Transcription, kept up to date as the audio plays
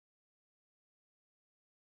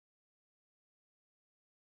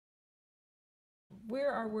We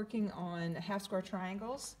are working on half square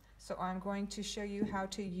triangles, so I'm going to show you how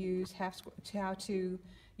to use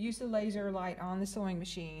the laser light on the sewing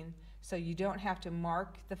machine so you don't have to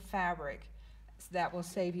mark the fabric. So that will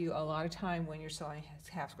save you a lot of time when you're sewing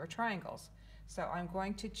half square triangles. So I'm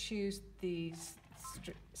going to choose the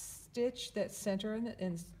stitch that's center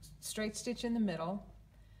and straight stitch in the middle,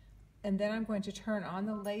 and then I'm going to turn on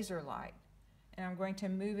the laser light, and I'm going to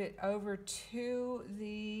move it over to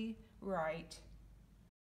the right.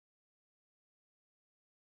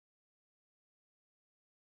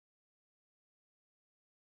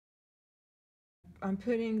 I'm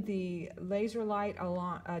putting the laser light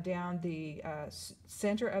along down the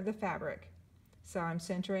center of the fabric. So I'm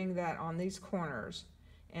centering that on these corners,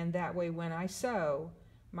 and that way when I sew,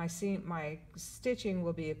 my stitching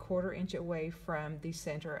will be a 1/4 inch away from the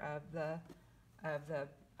center of the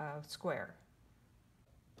square.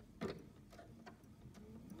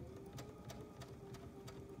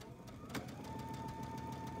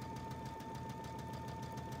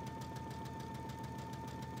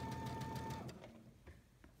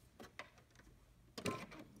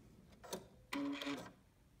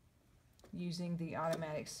 Using the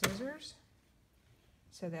automatic scissors.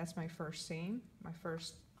 So that's my first seam, my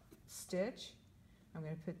first stitch. I'm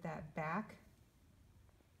going to put that back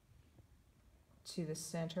to the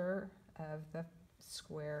center of the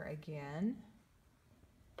square again,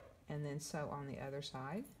 and then sew on the other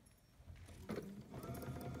side.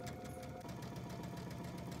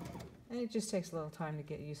 And it just takes a little time to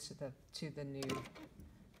get used to the new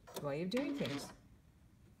way of doing things.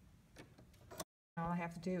 All I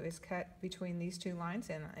have to do is cut between these two lines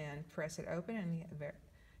and press it open, and you have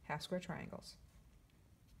half square triangles.